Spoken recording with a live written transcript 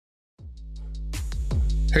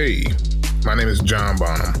Hey, my name is John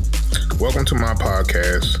Bonham. Welcome to my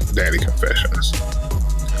podcast, Daddy Confessions.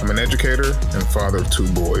 I'm an educator and father of two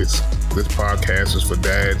boys. This podcast is for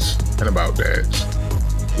dads and about dads.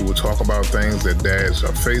 We will talk about things that dads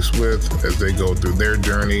are faced with as they go through their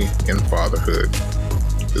journey in fatherhood.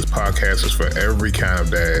 This podcast is for every kind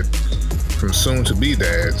of dad, from soon-to-be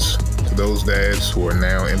dads to those dads who are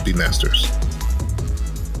now empty nesters.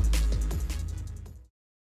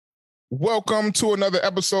 Welcome to another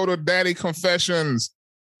episode of Daddy Confessions.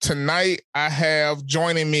 Tonight, I have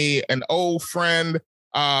joining me an old friend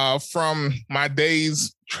from my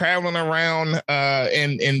days traveling around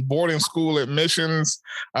in boarding school admissions.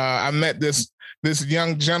 I met this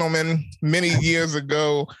young gentleman many years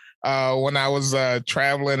ago when I was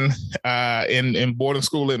traveling in boarding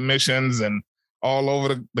school admissions and all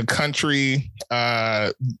over the country,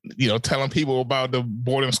 telling people about the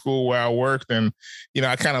boarding school where I worked. And,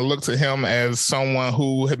 I kind of looked to him as someone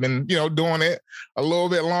who had been, doing it a little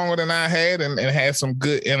bit longer than I had and had some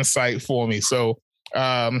good insight for me. So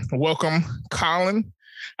welcome, Colin.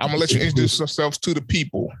 I'm going to let you introduce yourself to the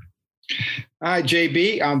people. Hi,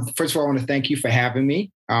 JB. First of all, I want to thank you for having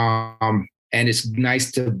me. And it's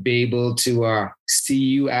nice to be able to see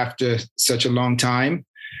you after such a long time.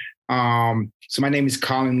 So my name is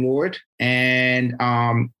Colin Lord, and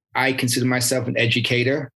I consider myself an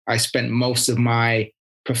educator. I spent most of my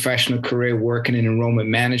professional career working in enrollment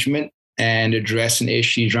management and addressing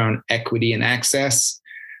issues around equity and access.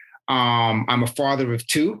 I'm a father of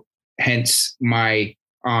two, hence my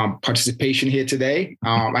participation here today.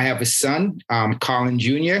 I have a son, Colin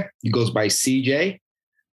Jr. He goes by CJ,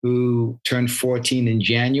 who turned 14 in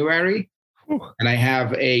January. And I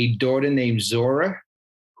have a daughter named Zora,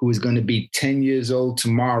 who is going to be 10 years old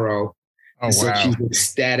tomorrow. Oh, so wow. She's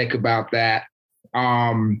ecstatic about that.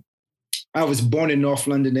 I was born in North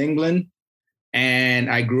London, England, and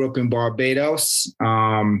I grew up in Barbados.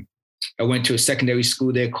 I went to a secondary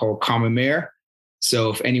school there called Commermere. So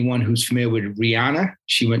if anyone who's familiar with Rihanna,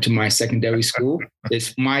 she went to my secondary school.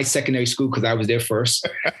 It's my secondary school because I was there first.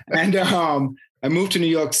 And I moved to New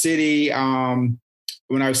York City when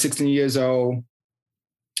I was 16 years old,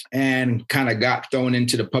 and kind of got thrown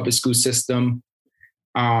into the public school system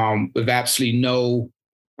with absolutely no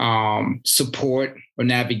support or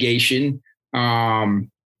navigation. I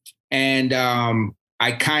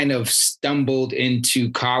kind of stumbled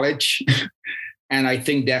into college. And I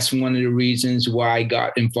think that's one of the reasons why I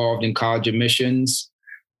got involved in college admissions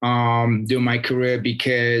during my career,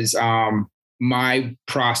 because my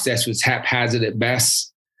process was haphazard at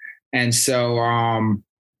best. And so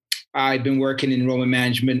I've been working in enrollment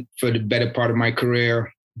management for the better part of my career,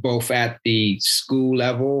 both at the school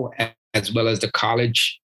level as well as the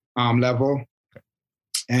college level.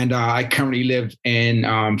 And I currently live in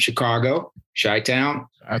Chicago, Chi-Town.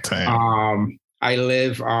 I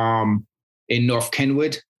live in North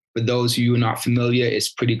Kenwood. For those of you who are not familiar,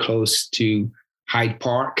 it's pretty close to Hyde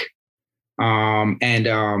Park.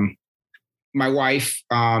 My wife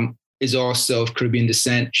is also of Caribbean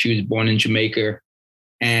descent. She was born in Jamaica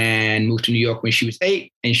and moved to New York when she was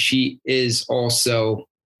 8. And she is also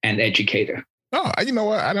an educator. Oh, you know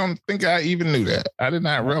what? I don't think I even knew that. I did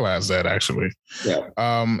not realize that, actually. Yeah.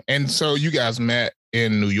 And so you guys met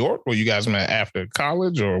in New York, or you guys met after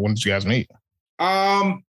college, or when did you guys meet?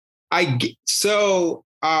 When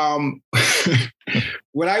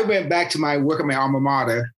I went back to my work at my alma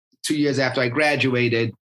mater 2 years after I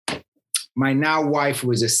graduated, my now wife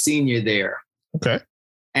was a senior there. Okay.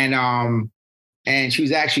 And she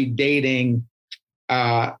was actually dating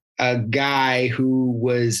a guy who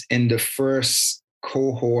was in the first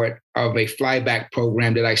cohort of a flyback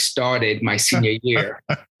program that I started my senior year.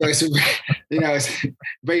 So it's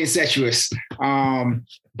very incestuous. And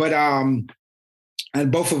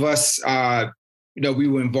both of us, we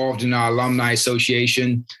were involved in our alumni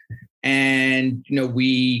association, and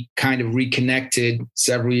we kind of reconnected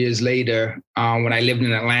several years later when I lived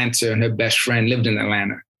in Atlanta, and her best friend lived in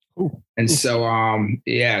Atlanta. And so,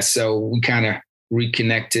 so we kind of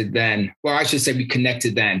reconnected then. Well, I should say we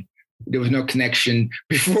connected then. There was no connection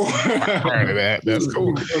before. Prior to that. That's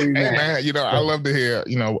cool. Hey, man, I love to hear,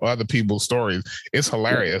 other people's stories. It's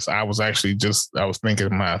hilarious. I was thinking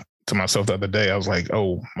to myself the other day, I was like,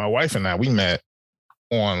 oh, my wife and I, we met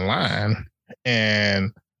online,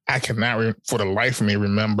 and I cannot, for the life of me,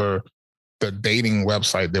 remember the dating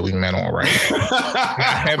website that we met on, right?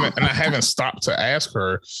 I haven't stopped to ask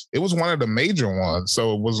her. It was one of the major ones.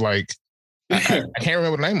 So it was like, I can't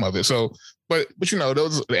remember the name of it. So but you know,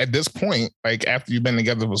 those at this point, like after you've been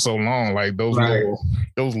together for so long, like those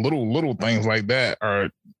little things like that are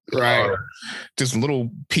just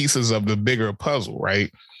little pieces of the bigger puzzle,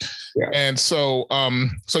 right? Yeah. And so,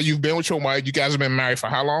 so you've been with your wife. You guys have been married for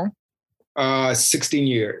how long? 16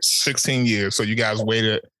 years. 16 years. So you guys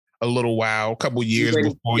waited a little while, a couple years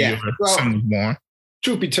before your son was born.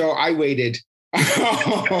 Truth be told, I waited.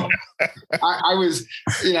 I was,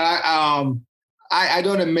 you know, I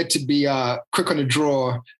don't admit to be quick on the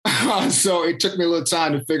draw. So it took me a little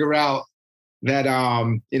time to figure out that,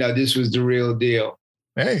 you know, this was the real deal.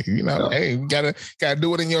 Hey, you know, hey, you gotta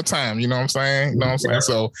do it in your time. You know what I'm saying? You know what I'm saying?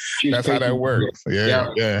 So that's how that works.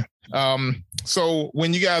 Yeah. So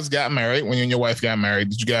when you guys got married, when you and your wife got married,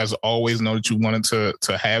 did you guys always know that you wanted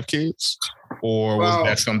to have kids? Or was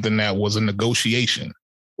that something that was a negotiation?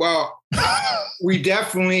 Well, we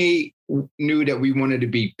definitely knew that we wanted to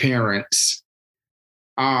be parents.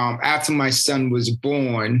 After my son was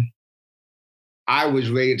born, I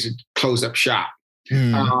was ready to close up shop.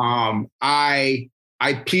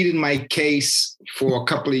 I pleaded my case for a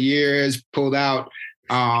couple of years, pulled out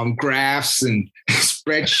graphs and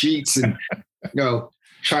spreadsheets and, you know,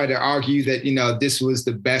 tried to argue that, you know, this was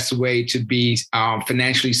the best way to be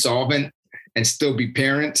financially solvent and still be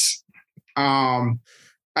parents.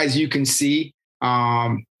 As you can see,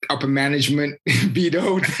 upper management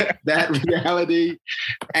vetoed that reality.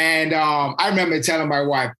 And I remember telling my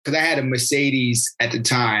wife, because I had a Mercedes at the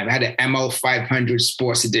time, I had an MO 500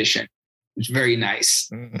 Sports Edition. It was very nice.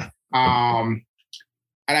 And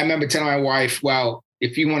I remember telling my wife, well,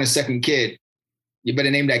 if you want a second kid, you better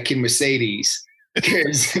name that kid Mercedes,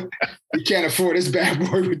 because you can't afford this bad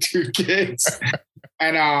boy with 2 kids.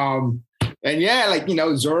 And yeah, like, you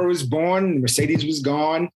know, Zora was born, Mercedes was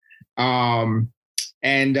gone.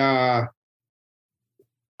 And I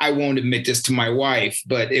won't admit this to my wife,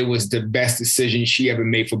 but it was the best decision she ever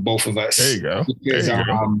made for both of us. There you go. Because,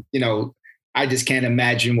 you know, I just can't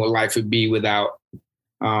imagine what life would be without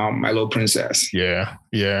my little princess. Yeah.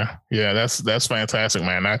 That's fantastic,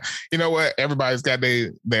 man. You know what? Everybody's got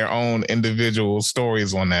their own individual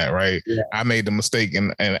stories on that, right? Yeah. I made the mistake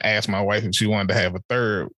and asked my wife if she wanted to have a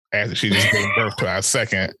third after she just gave birth to our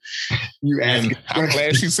second. I'm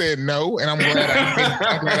glad she said no, and I'm glad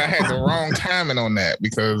I had the wrong timing on that,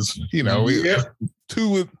 because, you know, we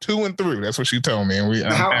 2 and 3. That's what she told me, and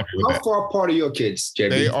I'm happy with that. How far apart are your kids, JB?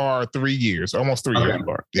 They are 3 years, almost 3 years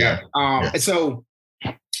apart. Yeah. So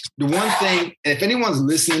the one thing, if anyone's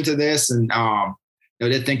listening to this and you know,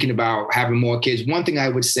 they're thinking about having more kids, one thing I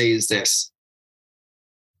would say is this: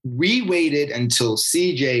 we waited until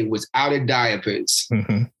CJ was out of diapers.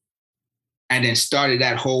 Mm-hmm. And then started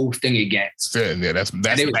that whole thing again. Yeah, that's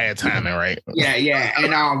bad timing, right? Yeah.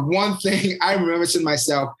 And one thing I remember to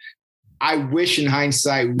myself, I wish in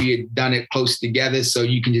hindsight we had done it close together, so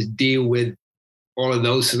you can just deal with all of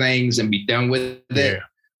those things and be done with it.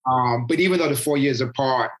 But even though they're 4 years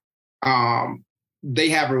apart, they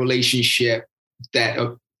have a relationship that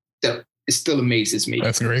it still amazes me.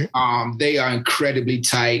 That's great. They are incredibly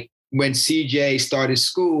tight. When CJ started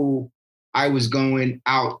school, I was going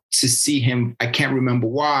out to see him. I can't remember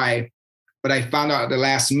why, but I found out at the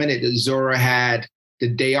last minute that Zora had the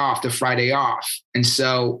day off, the Friday off. And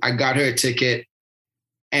so I got her a ticket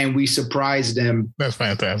and we surprised him. That's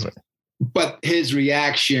fantastic. But his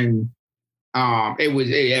reaction, it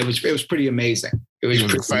was pretty amazing. He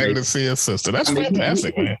was excited to see his sister. That's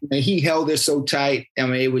fantastic, man. He held her so tight. I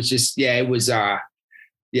mean, it was just, it was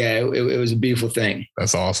a beautiful thing.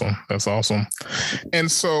 That's awesome. And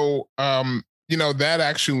so, you know, that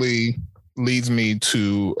actually leads me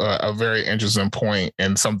to a very interesting point,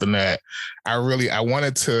 and something that I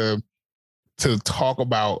wanted to talk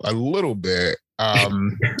about a little bit,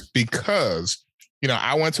 because, you know,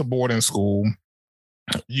 I went to boarding school.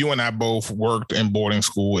 You and I both worked in boarding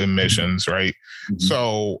school admissions, right? Mm-hmm.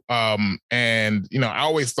 So, and, you know, I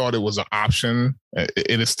always thought it was an option.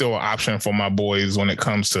 It is still an option for my boys when it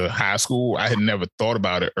comes to high school. I had never thought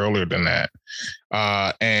about it earlier than that.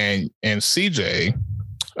 And CJ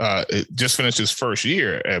just finished his first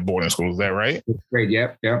year at boarding school. Is that right? 5th grade,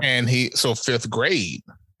 yep. And so 5th grade.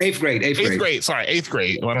 8th grade. Sorry, 8th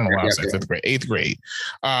grade. Well, I don't know why I said 5th grade. 8th grade.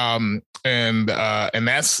 And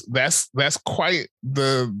that's quite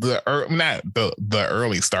not the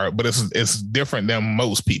early start, but it's different than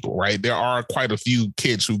most people, right? There are quite a few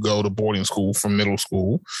kids who go to boarding school from middle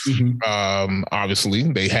school. Mm-hmm.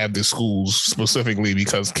 Obviously, they have the schools specifically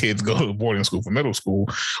because kids go to boarding school for middle school.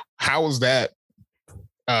 How was that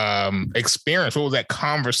experience? What was that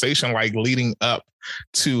conversation like leading up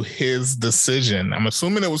to his decision? I'm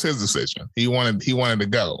assuming it was his decision. He wanted to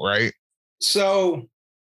go, right? So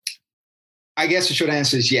I guess the short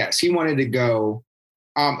answer is yes. He wanted to go.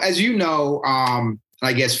 As you know,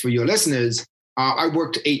 I guess for your listeners, I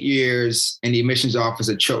worked 8 years in the admissions office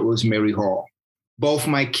at Choate Rosemary Hall. Both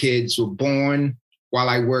my kids were born while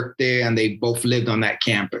I worked there, and they both lived on that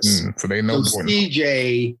campus. So they know. So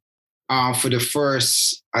CJ, for the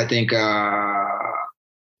first, I think,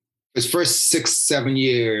 his first 6-7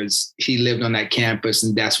 years, he lived on that campus,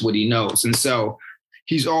 and that's what he knows. And so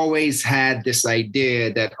he's always had this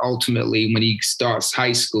idea that ultimately, when he starts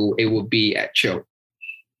high school, it will be at Choate.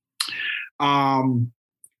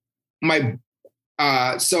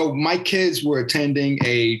 So my kids were attending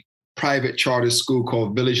a private charter school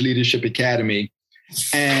called Village Leadership Academy.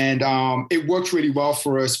 And it worked really well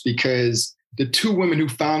for us because the two women who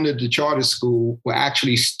founded the charter school were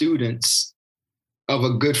actually students of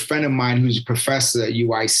a good friend of mine who's a professor at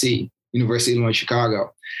UIC, University of Illinois,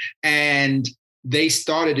 Chicago. And they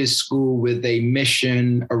started this school with a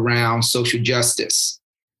mission around social justice.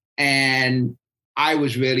 And I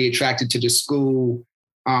was really attracted to the school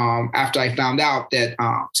after I found out that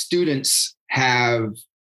students have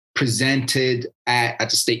presented at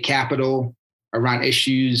the state capitol around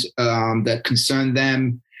issues that concern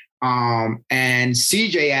them. And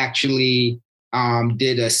CJ actually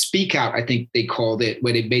did a speak out, I think they called it,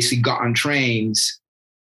 where they basically got on trains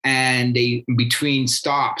and they, between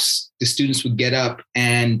stops, the students would get up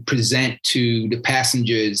and present to the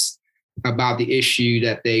passengers about the issue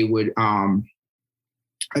that they would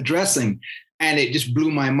addressing. And it just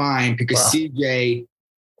blew my mind because CJ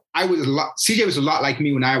was a lot like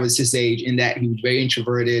me when I was his age, in that he was very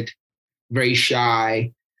introverted, very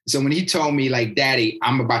shy. So when he told me, like, Daddy,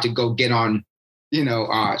 I'm about to go get on,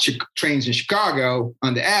 trains in Chicago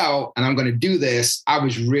on the L, and I'm going to do this, I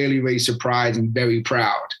was really, really surprised and very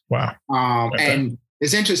proud. Wow. And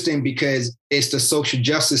it's interesting because it's the social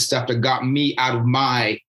justice stuff that got me out of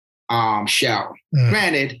my shell.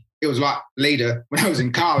 Granted, it was a lot later when I was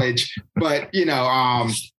in college, but,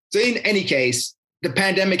 so in any case, the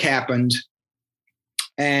pandemic happened,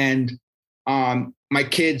 and my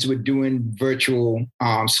kids were doing virtual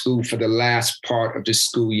school for the last part of the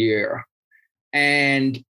school year.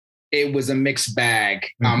 And it was a mixed bag.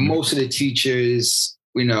 Most of the teachers,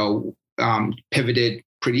 pivoted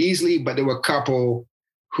pretty easily, but there were a couple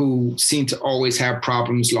who seemed to always have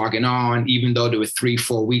problems logging on, even though they were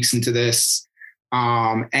 3-4 weeks into this.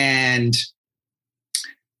 And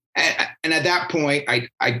at that point,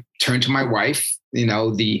 I turned to my wife,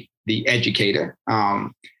 the educator,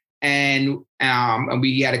 and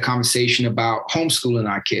we had a conversation about homeschooling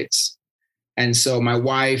our kids. And so my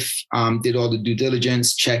wife did all the due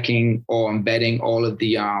diligence, checking or embedding all of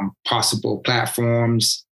the possible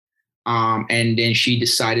platforms. And then she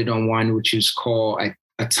decided on one, which is called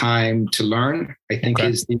A Time to Learn, I think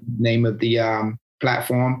is the name of the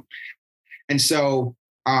platform. And so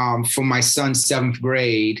for my son's 7th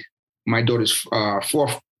grade, my daughter's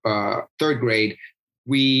third grade,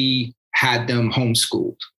 we had them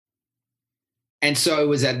homeschooled. And so it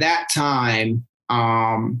was at that time,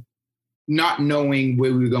 not knowing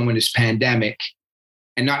where we were going with this pandemic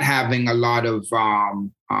and not having a lot of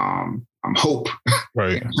hope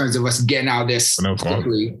in terms of us getting out of this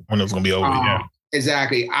quickly. When it was going to be over,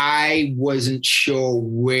 Exactly. I wasn't sure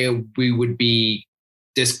where we would be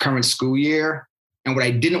this current school year. And what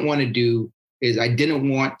I didn't want to do is I didn't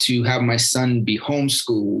want to have my son be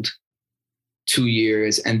homeschooled 2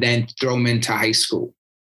 years and then throw him into high school.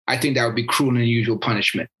 I think that would be cruel and unusual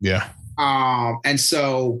punishment. Yeah. And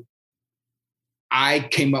so I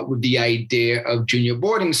came up with the idea of junior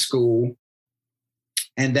boarding school.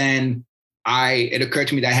 And then it occurred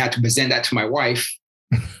to me that I had to present that to my wife.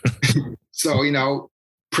 So,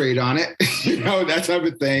 prayed on it, that type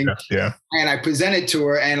of thing. Yeah. And I presented to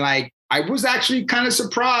her, and I was actually kind of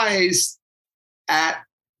surprised at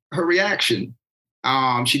her reaction.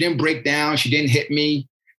 She didn't break down. She didn't hit me.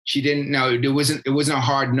 She didn't know. It wasn't a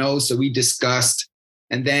hard no. So we discussed.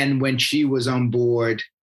 And then when she was on board,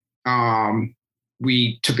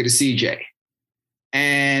 we took it to CJ.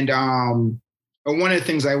 And one of the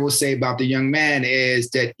things I will say about the young man is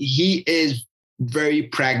that he is very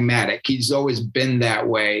pragmatic. He's always been that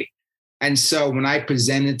way. And so when I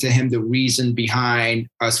presented to him the reason behind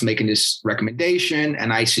us making this recommendation,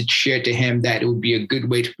 and I shared to him that it would be a good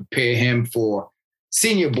way to prepare him for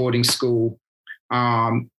senior boarding school,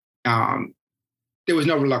 there was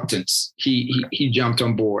no reluctance. He jumped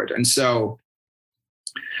on board. And so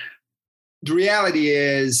the reality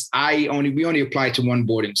is we only applied to one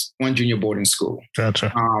junior boarding school.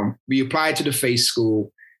 Gotcha. We applied to the Faith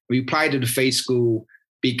School. We applied to the Faith School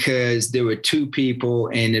because there were two people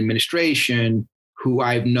in administration who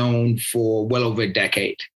I've known for well over a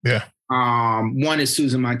decade. Yeah. One is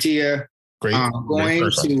Susan Mantia. Great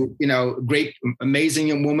to, great, amazing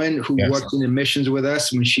young woman who worked in admissions with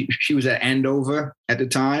us when she was at Andover at the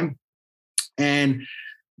time. And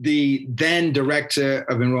the then director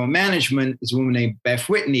of enrollment management is a woman named Beth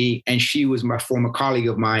Whitney, and she was my former colleague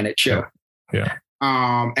of mine at Cho. Yeah.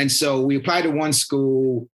 And so we applied to one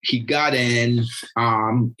school. He got in.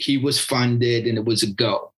 He was funded, and it was a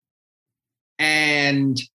go.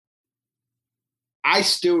 And I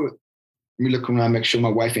still, let me look around, make sure my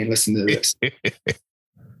wife ain't listening to this.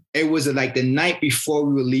 It was like the night before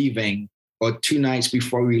we were leaving, or 2 nights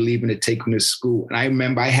before we were leaving to take him to school. And I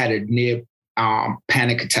remember I had a near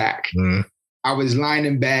panic attack. I was lying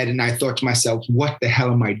in bed and I thought to myself, what the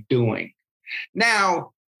hell am I doing?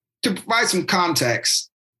 Now, to provide some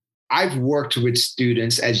context, I've worked with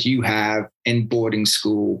students, as you have, in boarding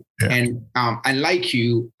school. And like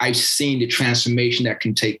you, I've seen the transformation that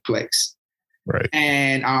can take place. Right.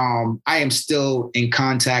 And I am still in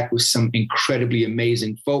contact with some incredibly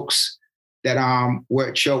amazing folks that were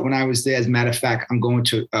at Choate when I was there. As a matter of fact, I'm going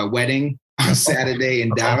to a wedding on Saturday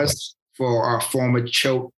in Dallas for our former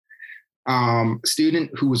Choate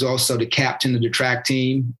student who was also the captain of the track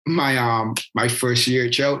team my first year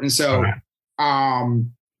at Choate. And so I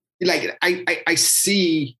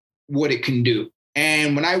see what it can do.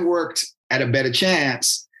 And when I worked at A Better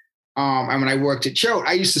Chance, and when I worked at Choate,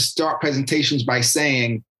 I used to start presentations by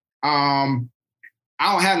saying, I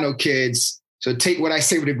don't have no kids, so take what I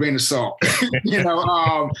say with a grain of salt, but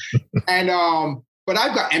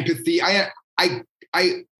I've got empathy. I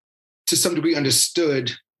to some degree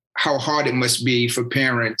understood how hard it must be for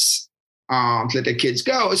parents to let their kids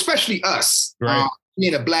go, especially us,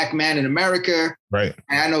 being a Black man in America. Right.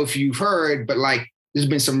 And I don't know if you've heard, but there's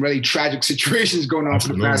been some really tragic situations going on for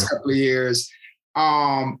the past couple of years.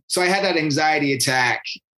 So I had that anxiety attack,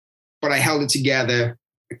 but I held it together.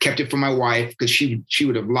 I kept it from my wife because she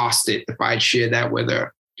would have lost it if I had shared that with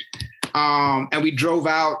her. And we drove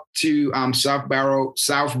out to Southborough,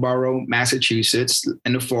 Massachusetts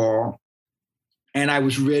in the fall. And I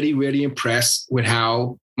was really, really impressed with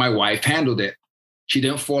how my wife handled it. She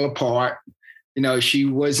didn't fall apart. She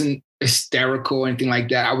wasn't hysterical or anything like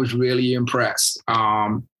that. I was really impressed.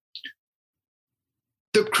 The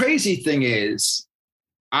crazy thing is,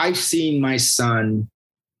 I've seen my son,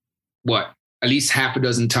 at least half a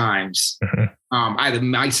dozen times, either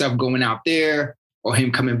myself going out there or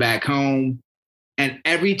him coming back home. And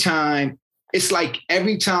every time I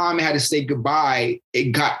had to say goodbye,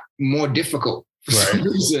 it got more difficult for some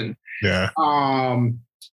reason. Yeah. I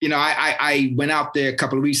went out there a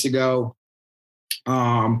couple of weeks ago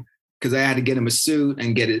because I had to get him a suit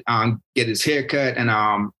and get his haircut,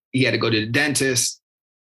 and he had to go to the dentist.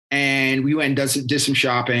 And we went and did some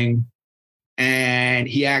shopping, and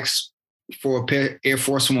he asked for a pair of Air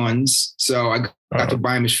Force Ones. So I got to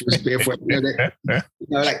buy him his first Air Force.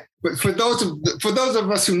 But for those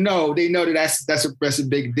of us who know, they know that that's a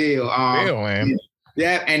big deal. Man.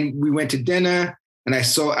 Yeah, and we went to dinner, and I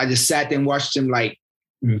just sat there and watched him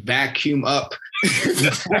vacuum up.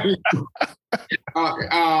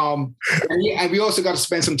 And we also got to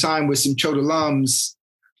spend some time with some Choate alums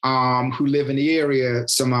who live in the area,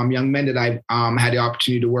 some young men that I had the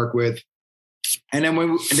opportunity to work with. And then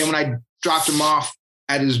when I dropped him off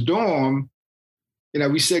at his dorm,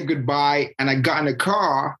 we said goodbye, and I got in the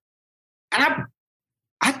car, and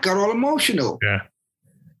I got all emotional. Yeah.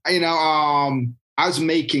 I was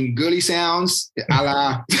making girly sounds a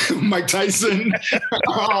la Mike Tyson.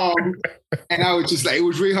 And I was just it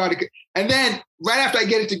was really hard and then right after I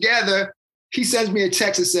get it together, he sends me a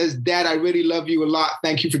text that says, "Dad, I really love you a lot.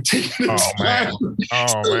 Thank you for taking this time."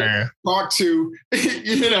 Man. Part 2,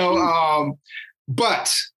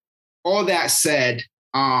 but all that said,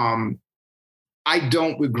 I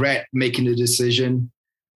don't regret making the decision.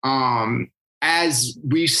 As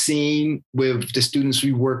we've seen with the students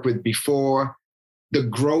we worked with before, the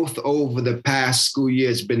growth over the past school year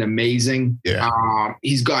has been amazing. Yeah.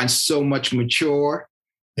 He's gotten so much mature.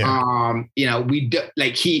 Yeah.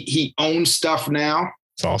 He owns stuff now.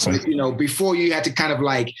 It's awesome. Before you had to kind of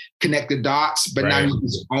connect the dots, but now he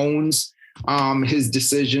just owns his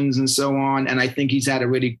decisions and so on. And I think he's had a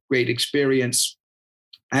really great experience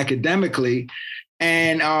academically.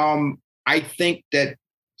 And I think that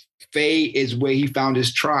Fay is where he found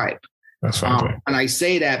his tribe. That's right. And I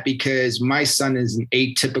say that because my son is an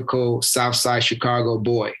atypical Southside Chicago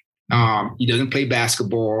boy. He doesn't play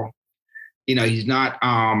basketball. He's not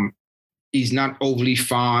overly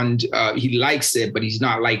fond. He likes it, but he's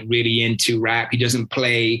not really into rap. He doesn't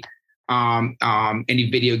play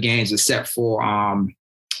any video games except for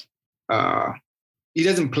he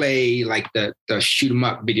doesn't play like the shoot 'em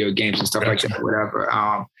up video games and stuff like that, whatever.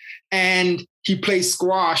 And he plays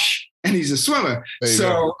squash and he's a swimmer.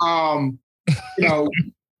 So, you know,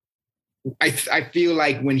 I feel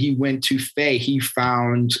like when he went to Fay, he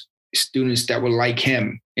found students that were like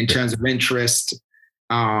him in terms of interest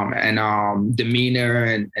and demeanor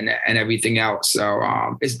and everything else.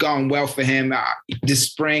 So it's gone well for him. This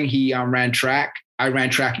spring, he ran track. I ran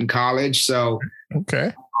track in college. So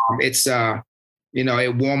it's, you know,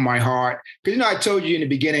 it warmed my heart. Because, you know, I told you in the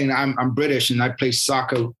beginning, I'm British and I played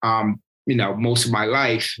soccer, you know, most of my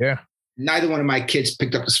life. Yeah. Neither one of my kids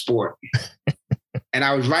picked up the sport. And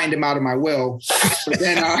I was writing them out of my will. But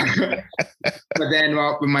then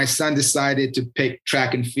when my son decided to pick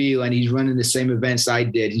track and field and he's running the same events I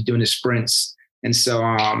did, he's doing the sprints. And so,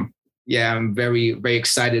 yeah, I'm very, very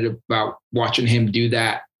excited about watching him do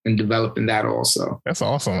that and developing that also. That's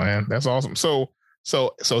awesome, man. That's awesome. So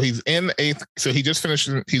he's in eighth. So he's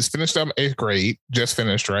finished up 8th grade, just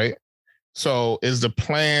finished, right? So is the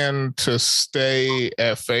plan to stay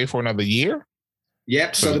at Fay for another year?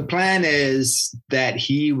 Yep. So the plan is that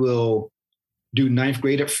he will do 9th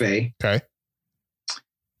grade at Fay. Okay.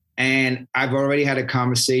 And I've already had a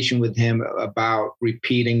conversation with him about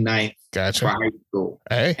repeating 9th for high school.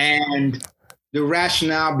 Hey. And the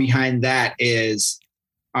rationale behind that is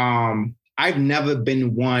I've never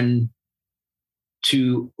been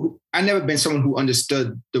someone who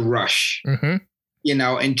understood the rush, you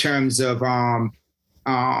know, in terms of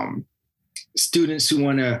students who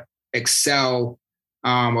want to excel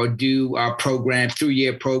or do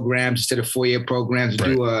three-year programs instead of 4-year programs,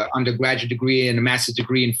 do an undergraduate degree and a master's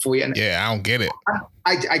degree in 4 years. Yeah, I don't get it.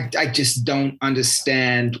 I just don't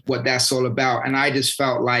understand what that's all about. And I just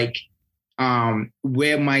felt like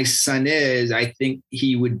where my son is, I think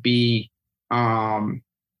he would be,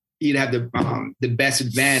 he'd have the best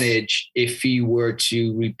advantage if he were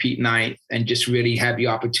to repeat 9th and just really have the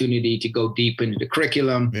opportunity to go deep into the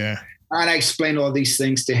curriculum. Yeah. And I explained all these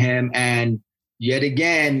things to him. And yet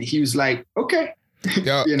again, he was like, okay.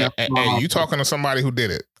 Yo, you know, hey, you talking to somebody who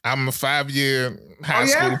did it. I'm a 5-year high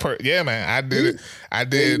school yeah, man. I did it. I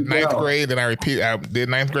did 9th grade, and I did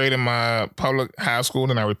 9th grade in my public high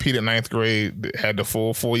school, and I repeated 9th grade, had the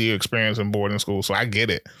full 4-year experience in boarding school. So I get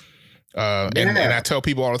it. And I tell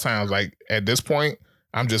people all the time, like, at this point,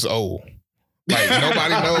 I'm just old. Like,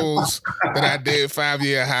 nobody knows that I did 5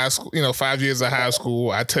 years of high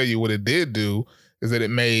school. I tell you what it did do is that it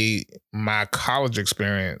made my college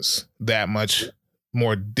experience that much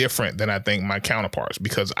more different than I think my counterparts,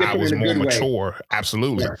 because I was more mature.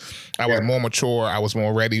 Absolutely. Yeah. I was more mature. I was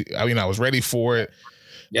more ready. I was ready for it.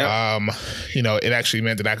 Yeah. You know, it actually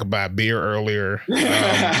meant that I could buy beer earlier. You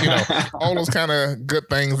know, all those kind of good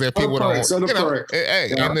things that people don't.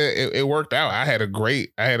 And it worked out. I had a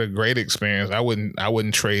great experience. I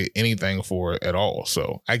wouldn't trade anything for it at all.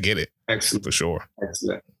 So I get it. Excellent. For sure.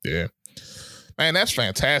 Excellent. Yeah. Man, that's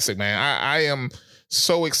fantastic, man. I am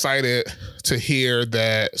so excited to hear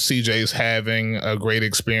that CJ's having a great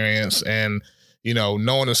experience, and, you know,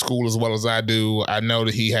 knowing the school as well as I do, I know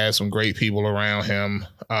that he has some great people around him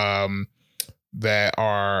that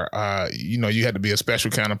are, you know, you had to be a special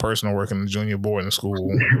kind of person to work in the junior boarding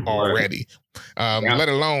school already, let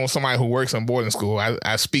alone somebody who works in boarding school.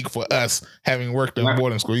 I speak for us having worked in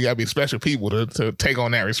boarding school. You got to be special people to take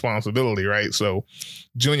on that responsibility, right? So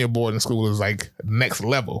junior boarding school is like next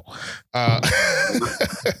level. And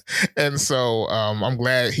so I'm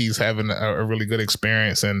glad he's having a really good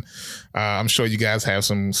experience. And I'm sure you guys have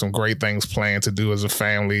some great things planned to do as a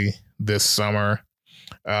family this summer.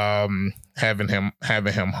 Having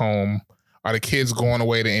him home. Are the kids going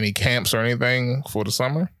away to any camps or anything for the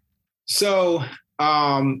summer? So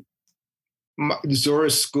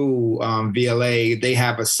Zora's school, VLA, they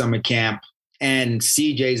have a summer camp, and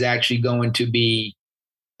CJ's actually going to be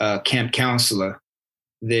a camp counselor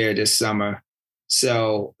there this summer.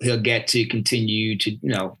 So he'll get to continue to, you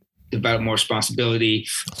know, develop more responsibility.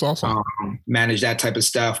 That's awesome. Manage that type of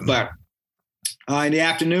stuff. But in the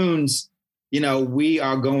afternoons, you know, we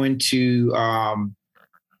are going to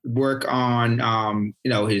work on,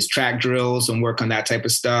 you know, his track drills and work on that type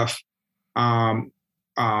of stuff. My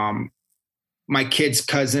kid's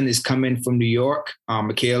cousin is coming from New York,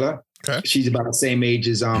 Michaela. Okay. She's about the same age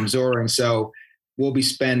as Zora. And so we'll be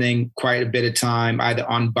spending quite a bit of time either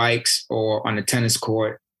on bikes or on the tennis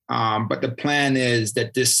court. But the plan is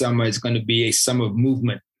that this summer is going to be a summer of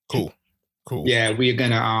movement. Cool. Yeah, we're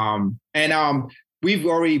going to, we've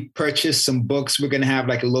already purchased some books. We're going to have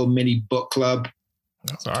like a little mini book club.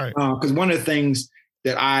 That's all right. Because one of the things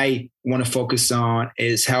that I want to focus on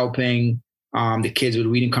is helping the kids with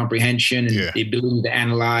reading comprehension and the ability to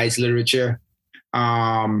analyze literature.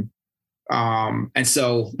 And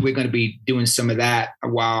so we're going to be doing some of that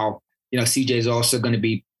while, CJ is also going to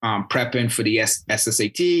be prepping for the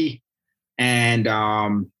SSAT. And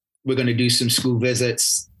we're going to do some school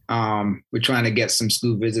visits. We're trying to get some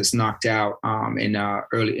school visits knocked out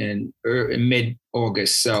in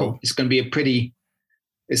mid-August. So cool. It's going to be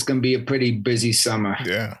a pretty busy summer.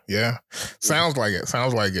 Yeah. Sounds like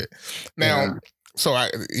it. Now, so I,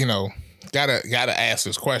 gotta ask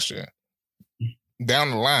this question.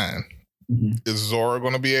 Down the line, is Zora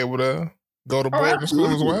going to be able to go to boarding school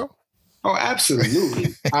as well? Oh,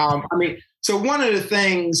 absolutely. So one of the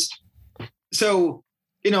things,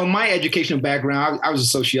 my educational background, I was a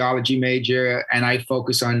sociology major, and I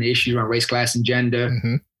focus on issues around race, class, and gender.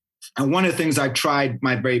 Mm-hmm. And one of the things I've tried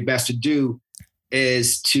my very best to do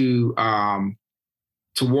is to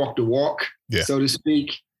walk the walk, so to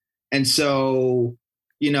speak. And so,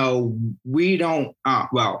 we don't,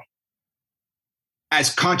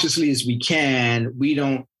 as consciously as we can, we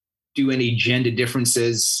don't do any gender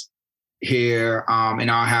differences here in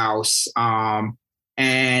our house. And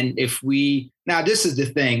now this is the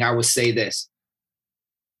thing, I would say this.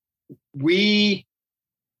 We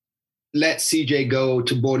let CJ go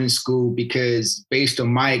to boarding school because based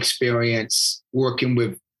on my experience working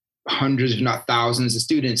with hundreds, if not thousands of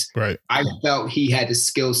students, right, I felt he had the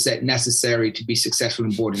skill set necessary to be successful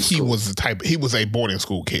in boarding school. He was a boarding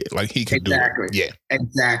school kid. Like he could do it. Yeah.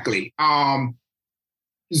 Exactly.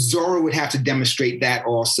 Zora would have to demonstrate that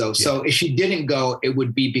also. Yeah. So if she didn't go, it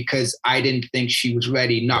would be because I didn't think she was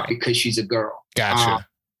ready, not because she's a girl. Gotcha.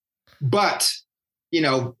 But,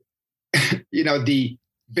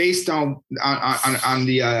 based on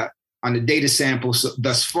the data samples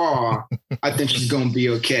thus far, I think she's going to be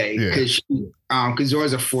okay because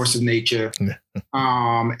Zora's a force of nature.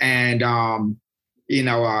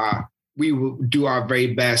 We will do our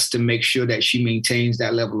very best to make sure that she maintains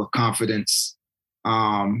that level of confidence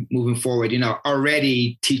moving forward.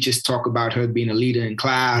 Already teachers talk about her being a leader in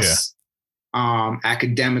class.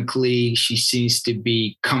 Academically, she seems to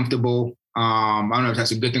be comfortable. I don't know if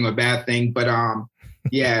that's a good thing or a bad thing, but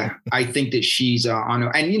I think that she's on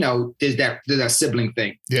her. And there's that sibling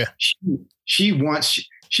thing. Yeah, she's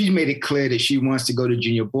made it clear that she wants to go to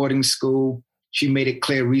junior boarding school. She made it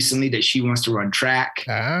clear recently that she wants to run track.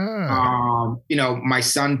 My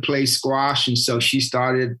son plays squash, and so she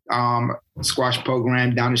started a squash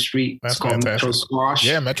program down the street. That's it's called fantastic. Metro Squash.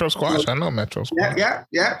 Yeah, Metro Squash. I know Metro Squash.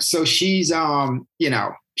 Yeah. So she's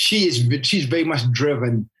she's very much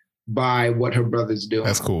driven by what her brother's doing.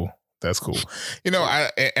 That's cool.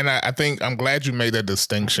 I think I'm glad you made that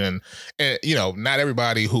distinction. And not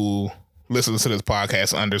everybody who listens to this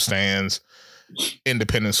podcast understands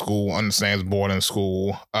independent school, understands boarding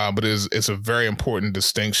school, but it's a very important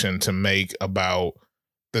distinction to make about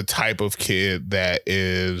the type of kid that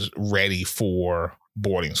is ready for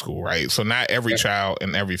boarding school, right? So not every child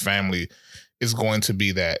in every family is going to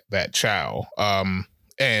be that child.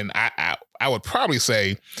 And I would probably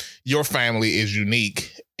say your family is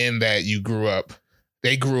unique in that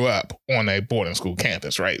they grew up on a boarding school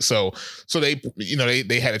campus, right? So they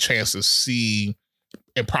had a chance to see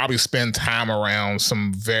and probably spend time around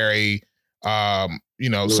some very,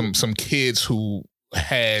 some kids who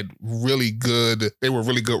had they were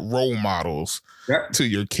really good role models to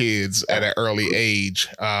your kids at an early age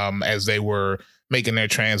as they were making their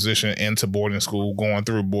transition into boarding school, going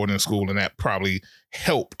through boarding school, and that probably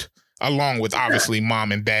helped, along with obviously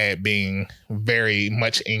mom and dad being very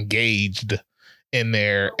much engaged in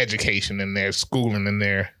their education and their schooling and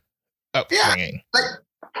their upbringing.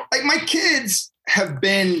 Like my kids have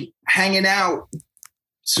been hanging out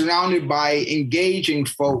surrounded by engaging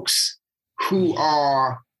folks who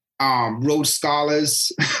are Rhodes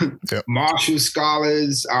Scholars, Marshall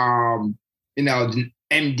Scholars,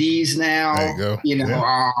 MDs now, there you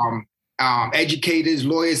go. Educators,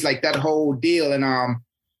 lawyers, like that whole deal. And,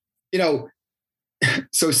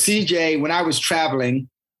 so CJ, when I was traveling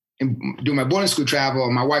and doing my boarding school travel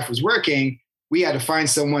and my wife was working, we had to find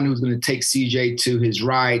someone who was going to take CJ to his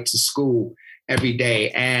ride to school every day.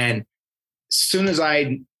 And as soon as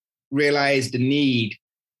I realized the need,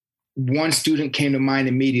 one student came to mind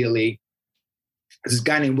immediately. This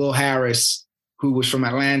guy named Will Harris, who was from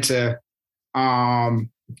Atlanta,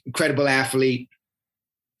 incredible athlete.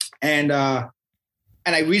 And the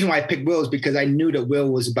reason why I picked Will is because I knew that Will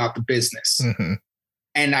was about the business. Mm-hmm.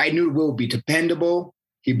 And I knew Will would be dependable.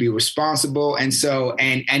 He'd be responsible. And so,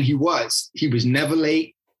 and he was never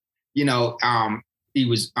late. He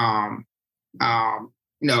was, I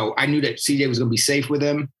knew that CJ was going to be safe with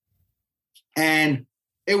him. And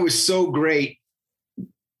it was so great.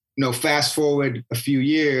 Fast forward a few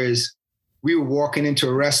years, we were walking into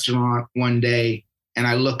a restaurant one day, and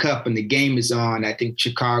I look up and the game is on. I think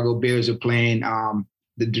Chicago Bears are playing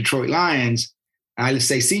the Detroit Lions. And I just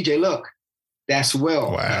say, CJ, look, that's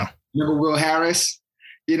Will. Wow. Remember Will Harris?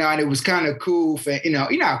 And it was kind of cool for,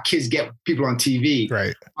 how kids get people on TV.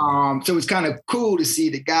 Right. So it was kind of cool to see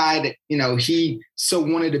the guy that, he so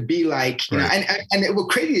wanted to be like, right. and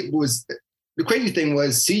the crazy thing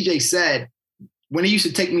was CJ said, when he used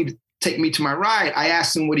to take me to my ride, I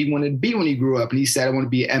asked him what he wanted to be when he grew up. And he said, I want to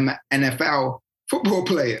be an NFL football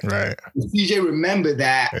player. Right. And CJ remembered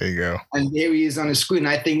that. There you go. And there he is on the screen.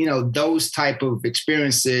 I think, those type of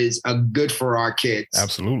experiences are good for our kids.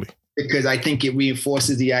 Absolutely. Because I think it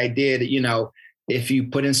reinforces the idea that, if you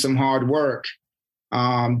put in some hard work,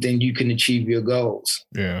 then you can achieve your goals.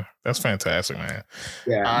 Yeah, that's fantastic, man.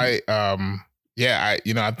 Yeah. I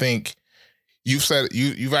think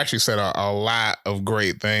you've actually said a lot of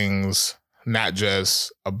great things, not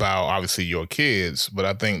just about obviously your kids, but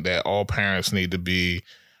I think that all parents need to be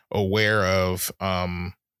aware of,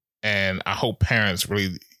 and I hope parents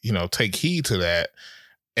really, take heed to that.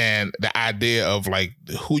 And the idea of like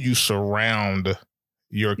who you surround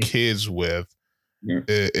your kids with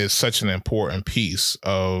is such an important piece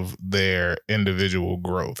of their individual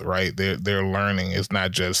growth, right? Their learning is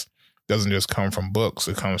doesn't just come from books.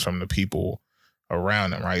 It comes from the people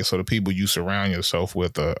around them, right? So the people you surround yourself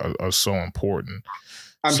with are so important.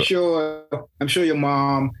 I'm sure your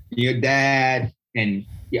mom, your dad, and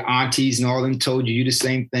your aunties and all of them told you the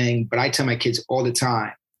same thing. But I tell my kids all the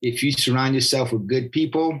time, if you surround yourself with good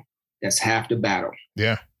people, that's half the battle.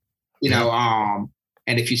 Yeah. And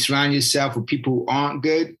if you surround yourself with people who aren't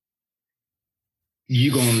good,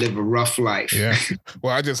 you're going to live a rough life. Yeah.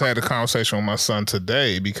 Well, I just had a conversation with my son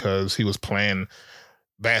today because he was playing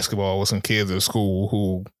basketball with some kids at school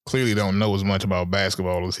who clearly don't know as much about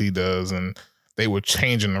basketball as he does. And they were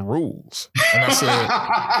changing the rules. And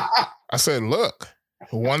I said, look,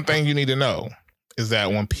 one thing you need to know is that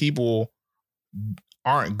when people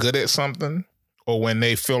aren't good at something, or when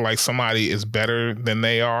they feel like somebody is better than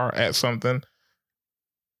they are at something,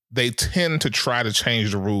 they tend to try to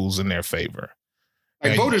change the rules in their favor.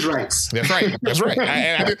 Like voters' rights. That's right. That's right.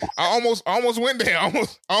 I almost went there.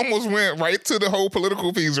 Almost went right to the whole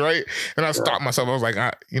political piece, right? And I stopped myself. I was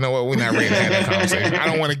like, you know what? We're not ready to have that conversation. I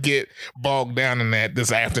don't want to get bogged down in that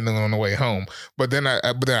this afternoon on the way home. But then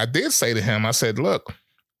I did say to him, I said, look,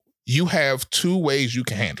 you have two ways you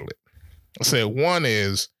can handle it. I said, one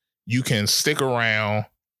is you can stick around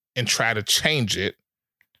and try to change it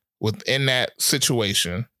within that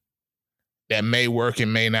situation. That may work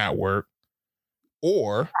and may not work.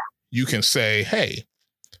 Or you can say, hey,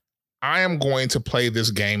 I am going to play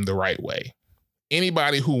this game the right way.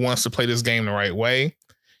 Anybody who wants to play this game the right way,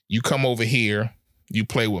 you come over here, you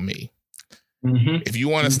play with me. Mm-hmm. If you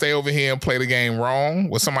want to stay over here and play the game wrong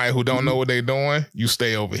with somebody who don't know what they're doing, you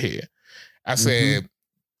stay over here. I said,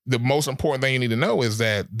 the most important thing you need to know is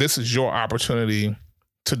that this is your opportunity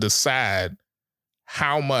to decide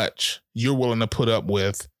how much you're willing to put up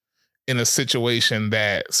with in a situation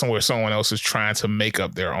that someone else is trying to make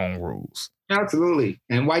up their own rules. Absolutely.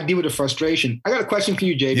 And why deal with the frustration? I got a question for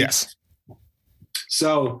you, JB. Yes.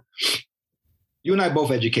 So you and I both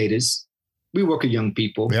educators. We work with young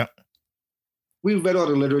people. Yeah. We've read all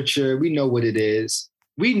the literature. We know what it is.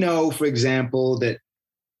 We know, for example, that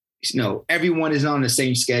everyone is on the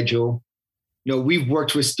same schedule. We've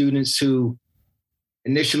worked with students who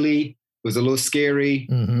initially was a little scary,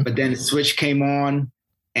 but then the switch came on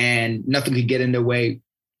and nothing could get in their way.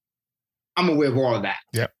 I'm aware of all of that.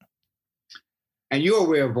 Yep. And you're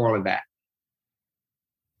aware of all of that.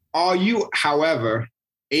 Are you, however,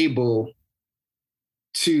 able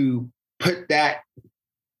to put that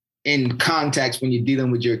in context when you're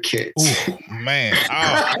dealing with your kids? Ooh, man.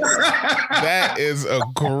 Oh, that is a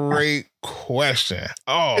great question.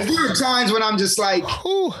 Oh, there are times when I'm just like,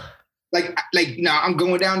 I'm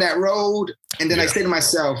going down that road. And then I say to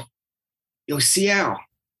myself, yo, CL,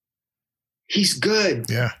 he's good.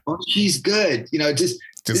 Yeah. Oh, she's good. Just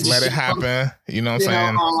let it happen. You know what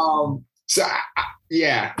I'm saying?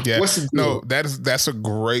 Yeah. No, that's a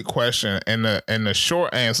great question. And the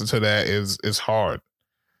short answer to that is hard.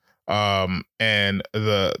 And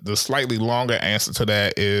the slightly longer answer to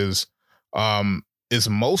that is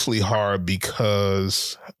mostly hard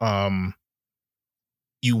because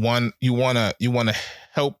you want to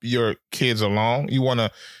help your kids along. You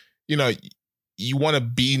want to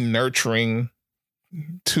be nurturing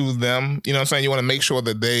to them. You know what I'm saying? You want to make sure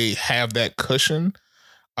that they have that cushion.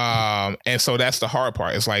 And so that's the hard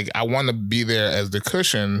part. It's like, I want to be there as the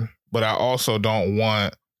cushion, but I also don't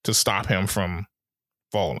want to stop him from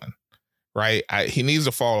falling. right? He needs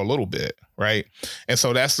to fall a little bit, right? And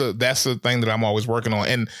so that's the thing that I'm always working on.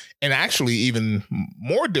 And actually even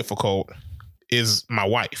more difficult is my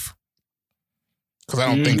wife. Because I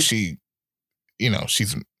don't think she,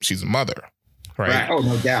 she's a mother, right? Oh,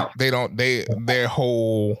 no doubt. Their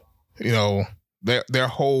whole, their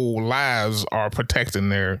whole lives are protecting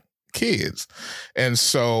their kids. And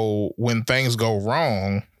so when things go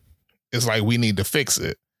wrong, it's like we need to fix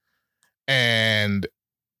it. And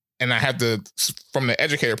I have to, from the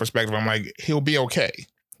educator perspective, I'm like, he'll be okay.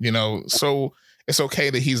 So it's okay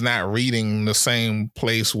that he's not reading the same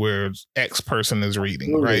place where X person is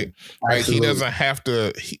reading, right? Right. He doesn't have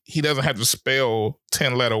to spell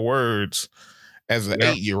 10-letter words as an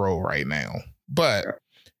 8-year-old right now, but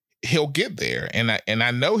he'll get there. And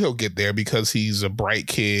I know he'll get there because he's a bright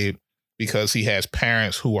kid, because he has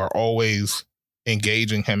parents who are always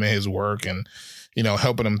engaging him in his work and,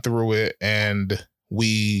 helping him through it. And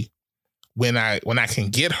when I can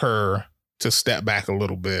get her to step back a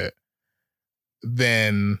little bit,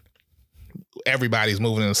 then everybody's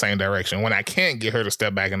moving in the same direction. When I can't get her to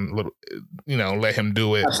step back and let him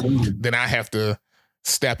do it, then I have to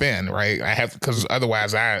step in, right? I have to, because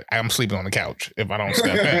otherwise I'm sleeping on the couch if I don't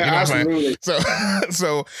step in. You know what I'm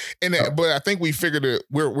saying? But I think we figured it.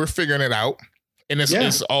 We're figuring it out, and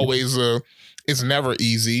it's always it's never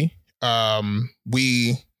easy.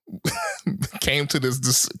 We came to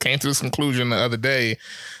this conclusion the other day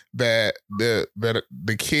that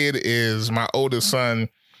the kid is, my oldest son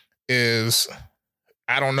is,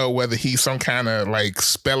 I don't know whether he's some kind of like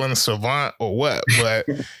spelling savant or what, but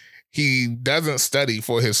he doesn't study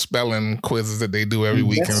for his spelling quizzes that they do every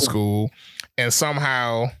week in school. And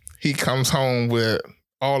somehow he comes home with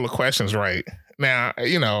all the questions right. Now,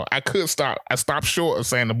 I stopped short of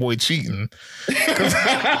saying the boy cheating because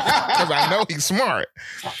I know he's smart,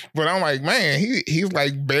 but I'm like, man, he's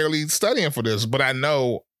like barely studying for this. But I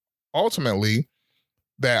know ultimately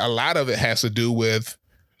that a lot of it has to do with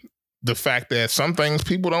the fact that some things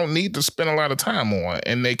people don't need to spend a lot of time on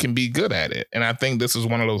and they can be good at it. And I think this is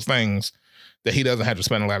one of those things that he doesn't have to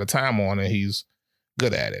spend a lot of time on and he's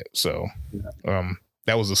good at it. So,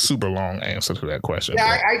 that was a super long answer to that question.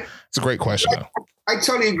 Yeah, it's a great question, though. I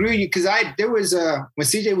totally agree with you because there was when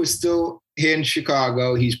CJ was still here in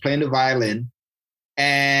Chicago, he's playing the violin,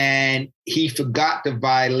 and he forgot the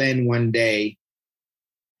violin one day,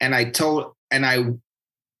 and I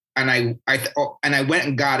went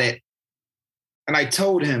and got it, and I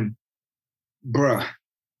told him, "Bruh,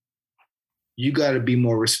 you got to be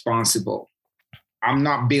more responsible. I'm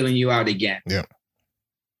not bailing you out again." Yeah.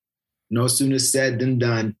 No sooner said than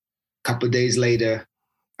done. A couple of days later,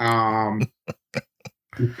 we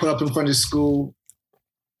put up in front of school,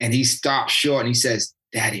 and he stopped short and he says,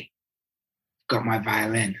 "Daddy, got my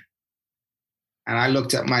violin." And I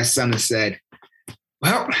looked at my son and said,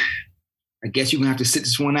 "Well, I guess you're gonna have to sit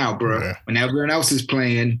this one out, bro. Yeah. When everyone else is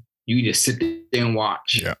playing, you just sit there and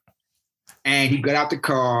watch." Yeah. And he got out the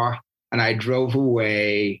car, and I drove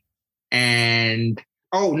away. And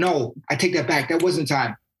oh no, I take that back. That wasn't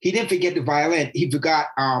time. He didn't forget the violin. He forgot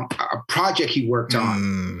a project he worked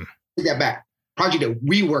on. Take that back. Project that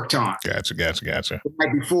we worked on. Gotcha. The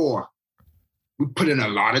night before. We put in a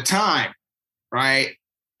lot of time, right?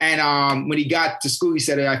 And when he got to school, he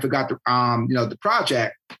said, "I forgot the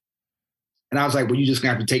project." And I was like, "Well, you're just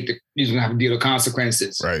gonna have to you're just gonna have to deal with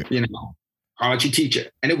consequences, right? I'll let you teach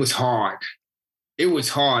it." And it was hard.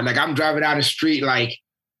 Like I'm driving down the street, like,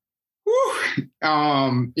 whew.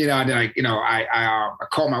 And then I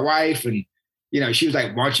called my wife, and she was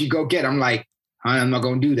like, "Why don't you go get it?" I'm like, "I'm not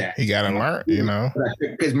gonna do that." You gotta learn,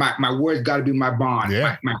 because my words got to be my bond.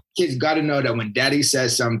 Yeah. My kids got to know that when Daddy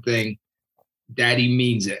says something, Daddy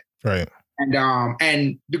means it. Right.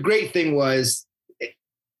 And the great thing was,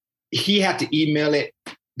 he had to email it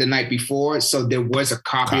the night before, so there was a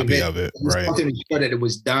copy of it. Right. Something to show that it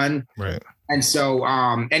was done. Right. And so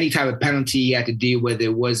any type of penalty he had to deal with, it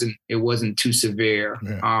wasn't too severe.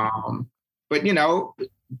 Yeah. But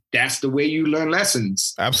that's the way you learn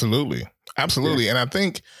lessons. Absolutely. And I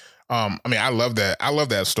think, I love that. I love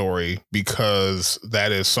that story because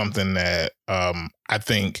that is something that I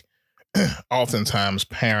think oftentimes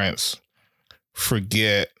parents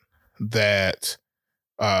forget that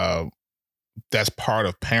that's part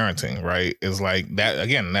of parenting, right? Is like that,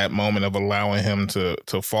 again, that moment of allowing him to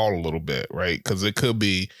fall a little bit, right? Because it could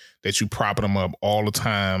be that you propping him up all the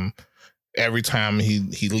time. Every time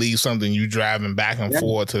he leaves something, you driving back and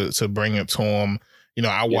forth to bring it to him.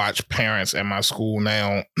 I watch parents at my school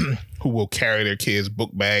now who will carry their kids'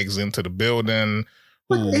 book bags into the building.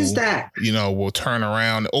 What is that? Will turn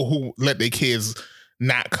around or who let their kids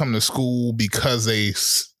not come to school because they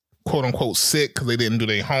quote unquote sick because they didn't do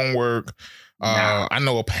their homework. I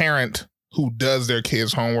know a parent who does their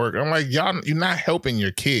kids' homework. I'm like, y'all, you're not helping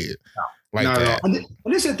your kid that. And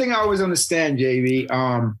this is the thing I always understand,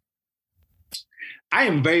 JB. I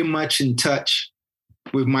am very much in touch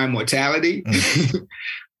with my mortality. Mm-hmm.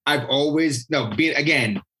 I've always,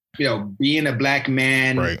 being a Black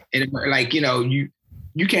man, right. And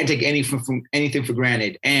you can't take anything for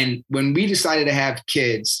granted. And when we decided to have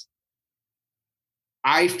kids,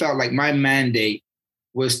 I felt like my mandate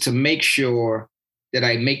was to make sure that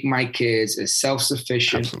I make my kids as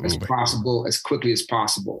self-sufficient as possible, as quickly as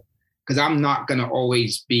possible. Because I'm not going to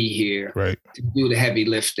always be here to do the heavy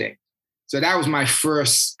lifting. So that was my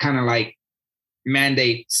first kind of like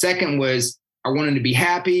mandate. Second was I wanted to be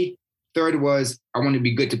happy. Third was I wanted to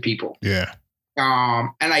be good to people. Yeah.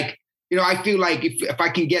 And I feel like if I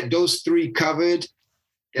can get those three covered,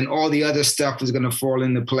 then all the other stuff is going to fall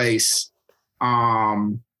into place.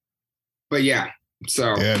 But yeah.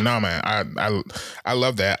 So yeah, no, man, I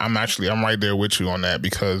love that. I'm right there with you on that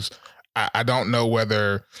because I don't know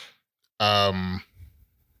whether, man,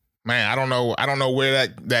 I don't know where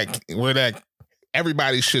that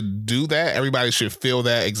everybody should do that. Everybody should feel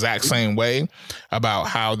that exact same way about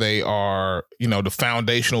how they are, the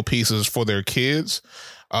foundational pieces for their kids.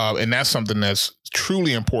 And that's something that's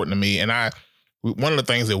truly important to me. And one of the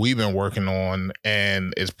things that we've been working on,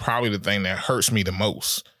 and is probably the thing that hurts me the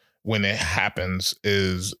most when it happens,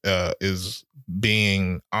 is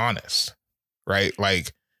being honest, right?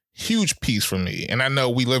 Like, huge piece for me. And I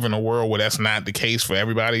know we live in a world where that's not the case for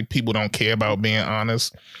everybody. People don't care about being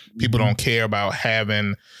honest. People don't care about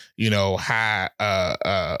having, high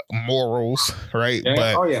morals, right?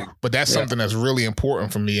 Yeah. But that's something that's really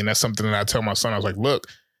important for me. And that's something that I tell my son. I was like, look,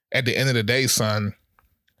 at the end of the day, son,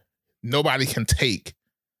 nobody can take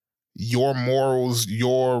your morals,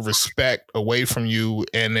 your respect away from you.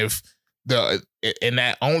 And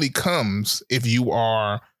that only comes if you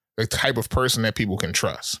are the type of person that people can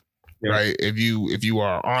trust, right? If you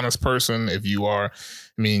are an honest person, if you are,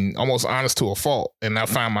 almost honest to a fault. And I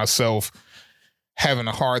find myself having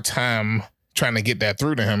a hard time trying to get that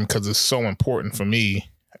through to him because it's so important for me.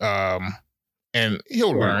 And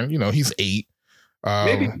he'll learn, he's 8.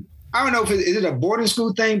 Maybe, I don't know is it a boarding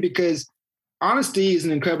school thing? Because honesty is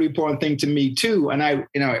an incredibly important thing to me too. And I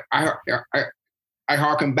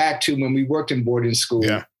harken back to when we worked in boarding school.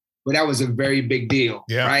 Yeah. But that was a very big deal,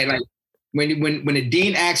 right? Like when a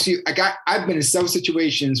dean asks you, I've been in some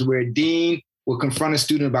situations where a dean will confront a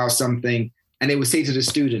student about something and they would say to the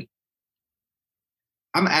student,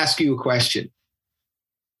 I'm gonna ask you a question.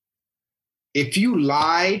 If you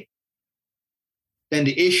lie, then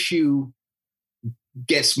the issue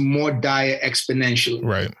gets more dire exponentially.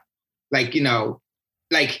 Right. Like,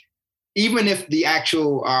 even if the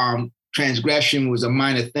actual transgression was a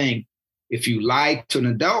minor thing, if you lie to an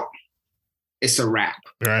adult, it's a wrap.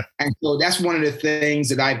 Right. And so that's one of the things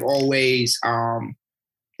that I've always,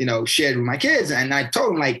 shared with my kids. And I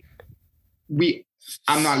told them, like,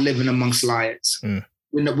 I'm not living amongst liars. Mm.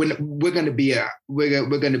 We're going to be a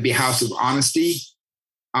house of honesty.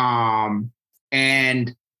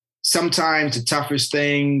 And sometimes the toughest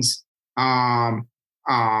things are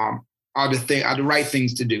the right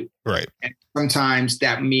things to do. Right. And sometimes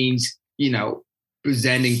that means,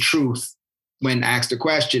 presenting truth when asked a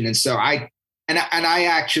question. And so I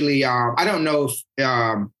actually, I don't know if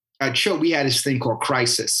at Choate we had this thing called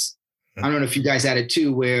crisis. I don't know if you guys had it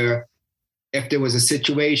too, where if there was a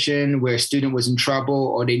situation where a student was in trouble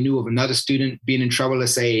or they knew of another student being in trouble,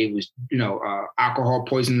 let's say it was, alcohol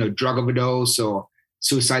poisoning or drug overdose or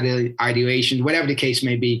suicidal ideation, whatever the case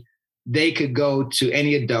may be, they could go to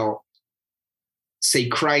any adult, say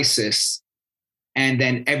crisis, and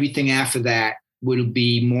then everything after that would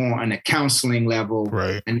be more on a counseling level,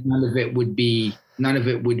 right? And none of it would be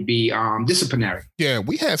disciplinary. Yeah,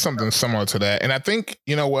 we had something similar to that, and I think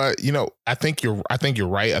I think you're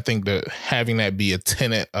right. I think that having that be a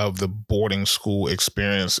tenet of the boarding school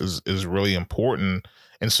experience is really important,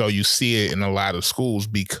 and so you see it in a lot of schools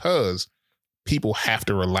because people have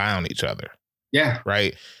to rely on each other. Yeah,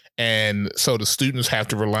 right. And so the students have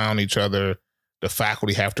to rely on each other. The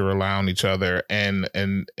faculty have to rely on each other and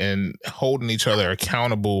holding each other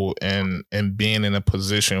accountable and being in a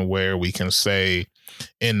position where we can say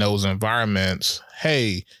in those environments,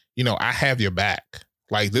 hey, I have your back.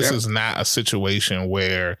 Like, this is not a situation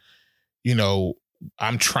where,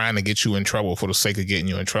 I'm trying to get you in trouble for the sake of getting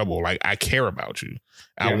you in trouble. Like, I care about you.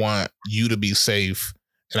 Yeah. I want you to be safe.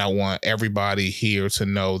 And I want everybody here to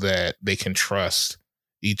know that they can trust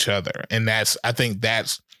each other. And I think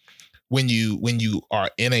that's when you are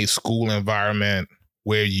in a school environment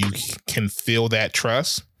where you can feel that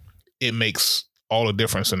trust, it makes all the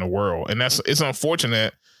difference in the world. And it's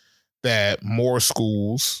unfortunate that more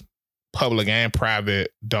schools, public and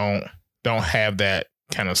private, don't have that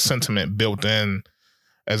kind of sentiment built in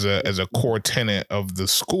as a core tenet of the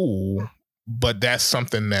school. But that's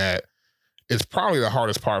something that is probably the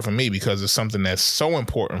hardest part for me, because it's something that's so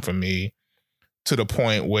important for me, to the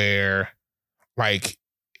point where, like,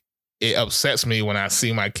 it upsets me when I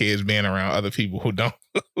see my kids being around other people who don't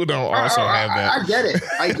also have that.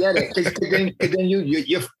 I get it. Because then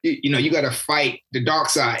you got to fight the dark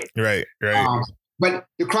side. Right. But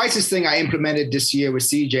the crisis thing I implemented this year with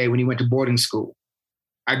CJ when he went to boarding school,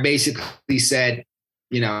 I basically said,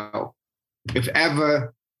 if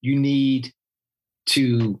ever you need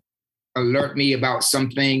to alert me about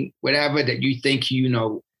something, whatever that you think,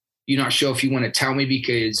 you're not sure if you want to tell me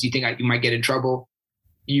because you think you might get in trouble,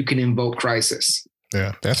 you can invoke crisis.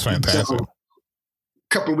 Yeah, that's fantastic. So, a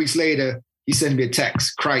couple of weeks later, he sent me a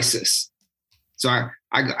text, crisis. So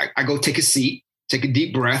I go take a seat, take a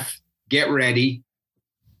deep breath, get ready.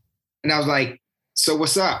 And I was like, so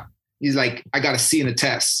what's up? He's like, I got a C in the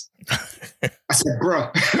test. I said,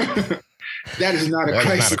 bro, that is not a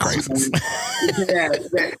crisis. Not a crisis. Yeah,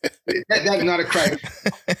 that is not a crisis.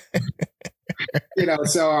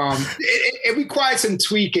 So it requires some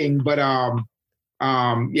tweaking, but I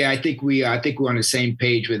think we're on the same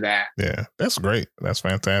page with that. Yeah, that's great. That's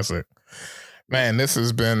fantastic, man. This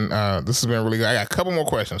has been really good. I got a couple more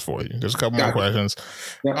questions for you. There's a couple more questions.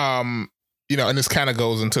 Yeah. And this kind of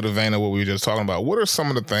goes into the vein of what we were just talking about. What are some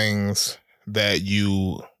of the things that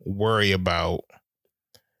you worry about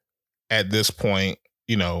at this point,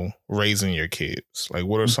 raising your kids? Like,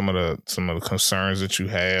 what are some of the concerns that you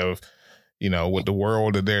have, with the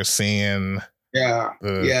world that they're seeing?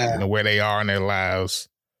 Where they are in their lives.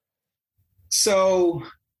 So,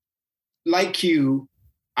 like you,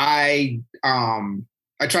 I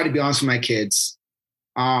try to be honest with my kids.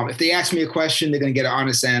 If they ask me a question, they're going to get an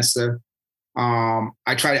honest answer.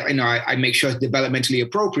 I try to, I make sure it's developmentally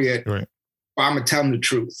appropriate, right, but I'm going to tell them the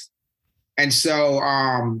truth. And so,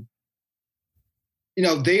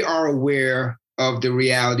 they are aware of the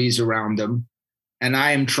realities around them, and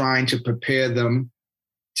I am trying to prepare them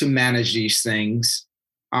to manage these things.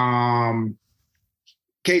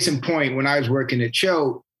 Case in point, when I was working at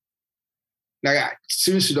Choate,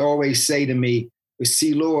 students would always say to me,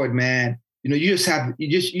 "See, Lord, man, you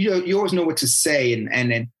always know what to say,"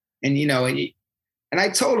 and I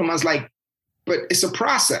told them, I was like, but it's a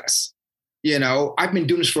process. I've been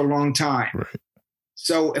doing this for a long time. Right.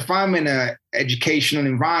 So if I'm in an educational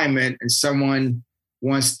environment and someone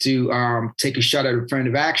wants to take a shot at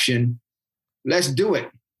affirmative action, let's do it.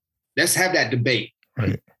 Let's have that debate.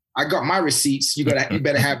 Right. I got my receipts. You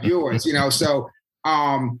better have yours. So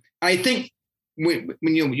I think when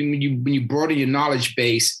you broaden your knowledge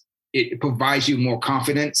base, it provides you more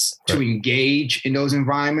confidence to engage in those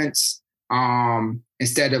environments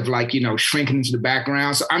instead of shrinking into the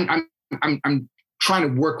background. So I'm trying to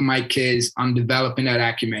work my kids on developing that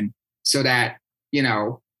acumen so that they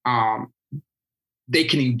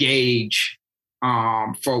can engage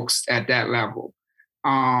folks at that level.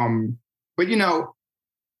 But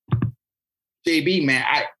JB, man,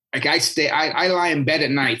 I lie in bed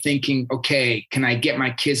at night thinking, okay, can I get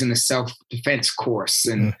my kids in a self-defense course?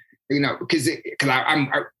 And because I'm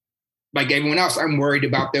like everyone else, I'm worried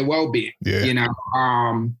about their well-being. Yeah.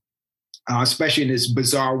 Especially in this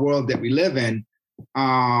bizarre world that we live in.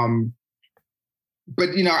 But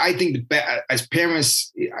I think as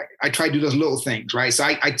parents, I try to do those little things, right? So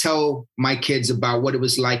I tell my kids about what it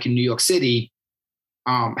was like in New York City,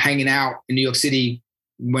 hanging out in New York City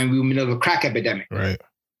when we were in the middle of a crack epidemic, right?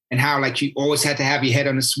 And how you always had to have your head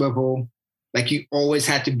on a swivel, you always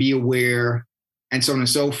had to be aware, and so on and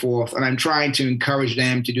so forth. And I'm trying to encourage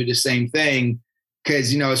them to do the same thing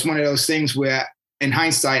because it's one of those things where, in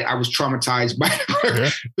hindsight, I was traumatized by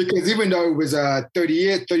it because even though it was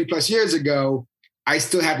 30 plus years ago, I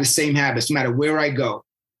still have the same habits no matter where I go,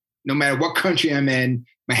 no matter what country I'm in.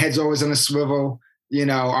 My head's always on a swivel.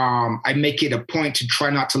 I make it a point to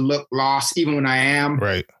try not to look lost, even when I am,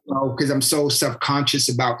 right? Because I'm so self-conscious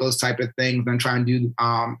about those type of things. I'm trying to do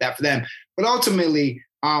that for them. But ultimately,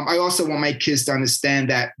 I also want my kids to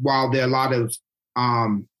understand that while there are a lot of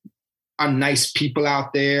unnice people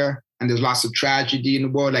out there and there's lots of tragedy in the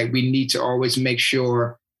world, we need to always make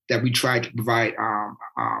sure that we try to provide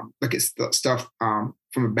look at stuff from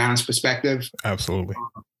a balanced perspective. Absolutely.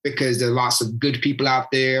 Because there are lots of good people out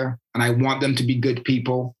there, and I want them to be good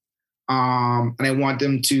people. And I want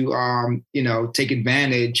them to, take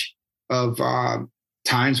advantage of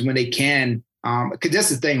times when they can. Because that's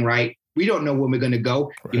the thing, right? We don't know when we're going to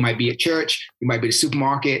go. Right. You might be at church, you might be at the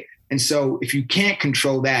supermarket, And so if you can't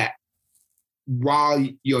control that while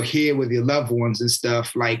you're here with your loved ones and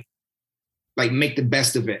stuff, like make the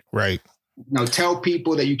best of it. Right. Tell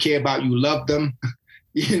people that you care about, you love them,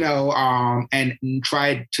 and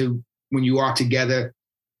try to, when you are together,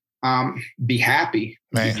 be happy.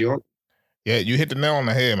 Man. Yeah, you hit the nail on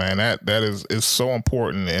the head, man. That is so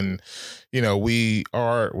important. And, we're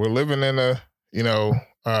living in a, in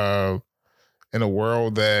a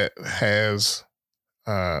world that has,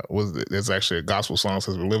 there's actually a gospel song that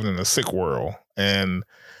says we're living in a sick world. And,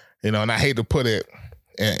 and I hate to put it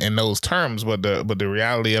in those terms, but the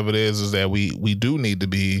reality of it is that we do need to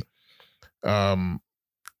be,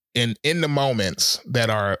 in the moments that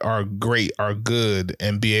are great, are good,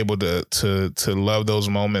 and be able to love those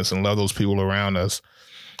moments and love those people around us,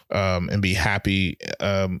 and be happy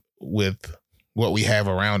with what we have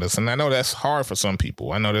around us. And I know that's hard for some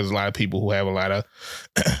people. I know there's a lot of people who have a lot of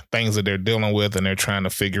things that they're dealing with, and they're trying to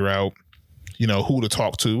figure out, who to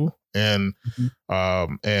talk to. And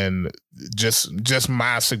and just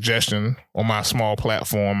my suggestion on my small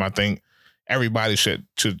platform, I think everybody should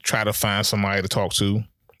try to find somebody to talk to.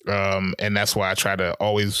 And that's why I try to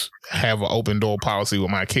always have an open door policy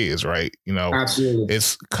with my kids, right? Absolutely.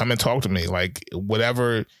 It's come and talk to me, like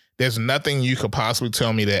whatever. There's nothing you could possibly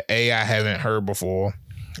tell me that A, I haven't heard before,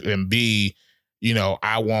 and B,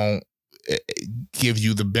 I won't give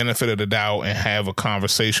you the benefit of the doubt and have a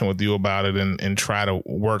conversation with you about it and try to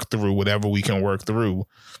work through whatever we can work through,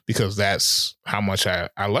 because that's how much I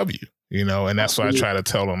love you, and that's what I try to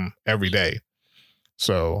tell them every day.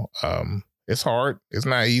 So, it's hard. It's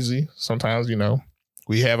not easy. Sometimes,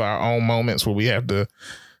 we have our own moments where we have to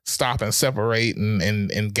stop and separate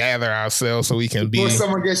and gather ourselves so we can before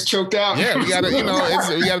someone gets choked out. Yeah, we gotta,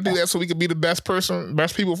 we gotta do that so we can be the best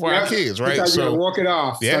people for our kids, right? Sometimes you gotta walk it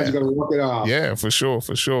off. Yeah, you gotta walk it off. Yeah, for sure.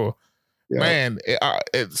 Yeah. Man,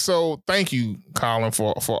 so thank you, Colin,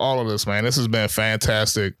 for all of this, man. This has been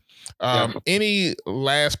fantastic. Any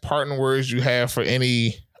last parting words you have for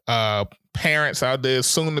any parents out there,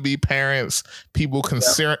 soon to be parents, people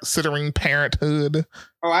considering parenthood?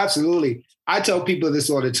 Oh, absolutely. I tell people this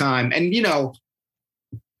all the time. And,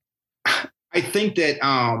 I think that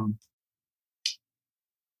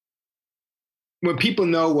when people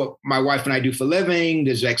know what my wife and I do for a living,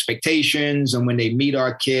 there's expectations. And when they meet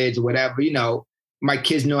our kids or whatever, my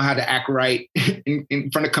kids know how to act right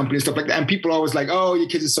in front of company and stuff like that. And people are always like, oh, your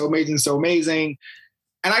kids are so amazing, so amazing.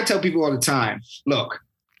 And I tell people all the time, look,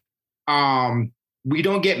 we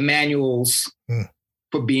don't get manuals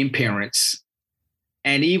for being parents.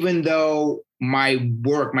 And even though my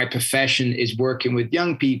profession is working with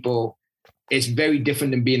young people, it's very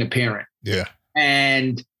different than being a parent. Yeah.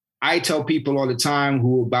 And I tell people all the time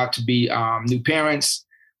who are about to be new parents,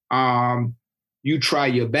 you try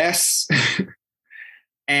your best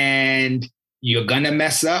and you're going to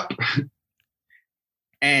mess up.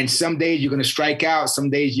 And some days you're going to strike out.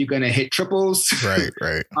 Some days you're going to hit triples. Right.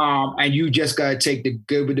 And you just got to take the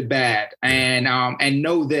good with the bad. And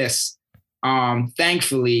know this,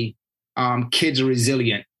 thankfully, kids are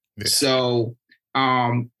resilient. Yeah. So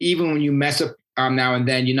even when you mess up now and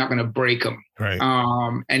then, you're not going to break them. Right.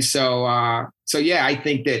 So yeah, I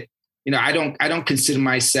think that, I don't consider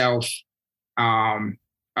myself a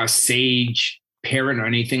sage parent or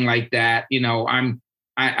anything like that.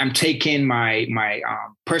 I'm taking my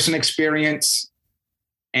personal experience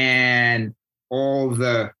and all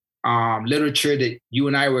the literature that you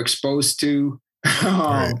and I were exposed to,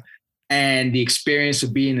 right. and the experience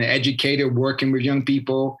of being an educator, working with young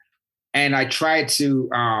people. And I try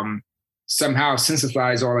to somehow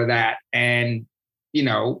synthesize all of that. And,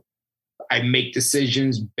 I make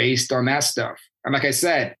decisions based on that stuff. And like I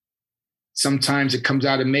said, sometimes it comes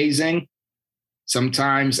out amazing.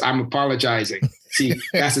 Sometimes I'm apologizing. See,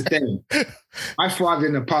 that's the thing. My father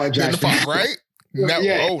didn't apologize. Right? Never,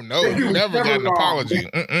 yeah. Oh no, never got an apology.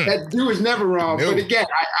 That dude was never wrong. No. But again,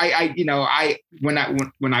 when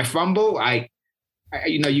I fumble,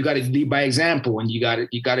 you got to lead by example, and you got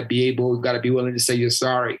to be willing to say you're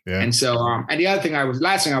sorry. Yeah. And so, and the other thing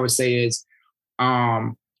last thing I would say is,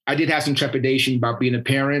 I did have some trepidation about being a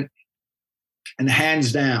parent, and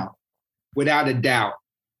hands down, without a doubt,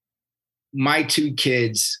 my two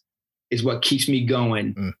kids is what keeps me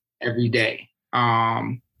going every day.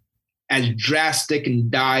 As drastic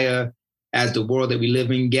and dire as the world that we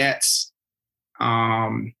live in gets,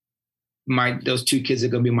 those two kids are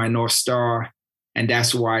going to be my North Star. And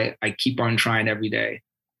that's why I keep on trying every day.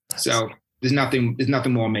 So there's nothing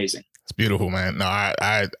more amazing. It's beautiful, man. No,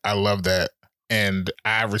 I love that. And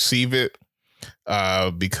I receive it.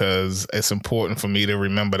 because it's important for me to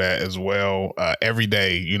remember that as well. Every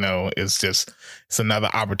day, it's another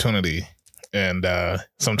opportunity. And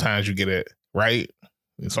sometimes you get it right.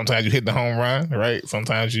 Sometimes you hit the home run, right?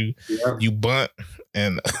 Sometimes you bunt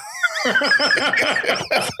and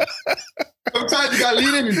sometimes you gotta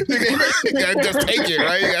lead him. You gotta just take it,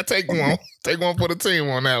 right? You gotta take one for the team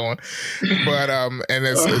on that one. But and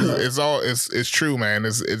it's true, man.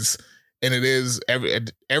 It is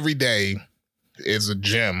every day is a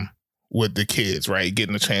gem with the kids, right?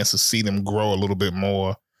 Getting a chance to see them grow a little bit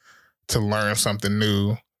more, to learn something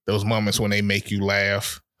new. Those moments when they make you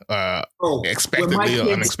laugh, expectedly or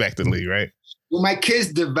unexpectedly, right? When my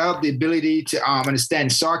kids develop the ability to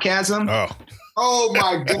understand sarcasm, oh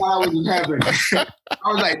my God, I was in heaven.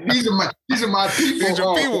 I was like, these are my people. These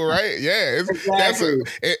are people, right? Yeah, exactly.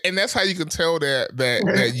 That's how you can tell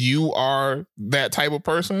that you are that type of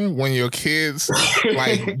person when your kids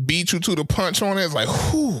like beat you to the punch on it. It's like,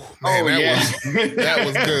 whew, man, that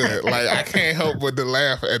was good. Like, I can't help but to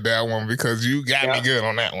laugh at that one because you got me good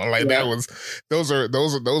on that one. Like those are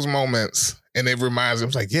those moments, and it reminds me,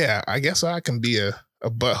 it's like, yeah, I guess I can be a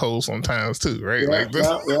butthole sometimes too, right?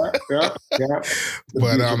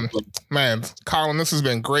 But man, Colin, this has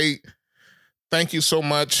been great. Thank you so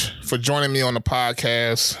much for joining me on the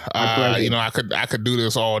podcast. I could do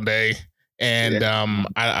this all day, and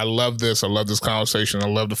I love this. I love this conversation. I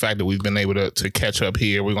love the fact that we've been able to catch up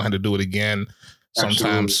here. We're gonna have to do it again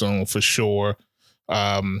sometime soon for sure.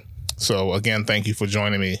 So again, thank you for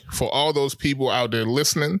joining me. For all those people out there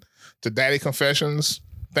listening to Daddy Confessions,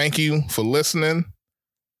 thank you for listening.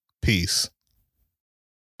 Peace.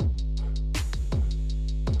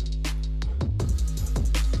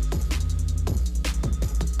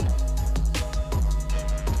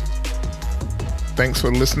 Thanks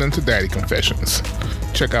for listening to Daddy Confessions.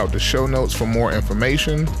 Check out the show notes for more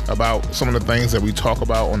information about some of the things that we talk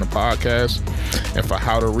about on the podcast and for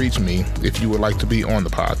how to reach me if you would like to be on the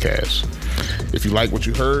podcast. If you like what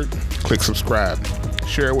you heard, click subscribe,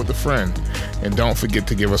 share it with a friend, and don't forget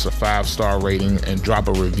to give us a 5-star rating and drop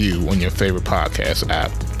a review on your favorite podcast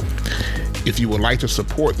app. If you would like to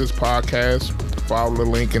support this podcast, follow the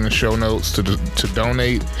link in the show notes to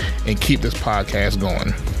donate and keep this podcast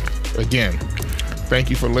going. Again, thank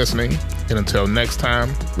you for listening, and until next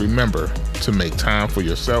time, remember to make time for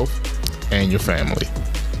yourself and your family.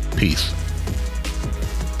 Peace.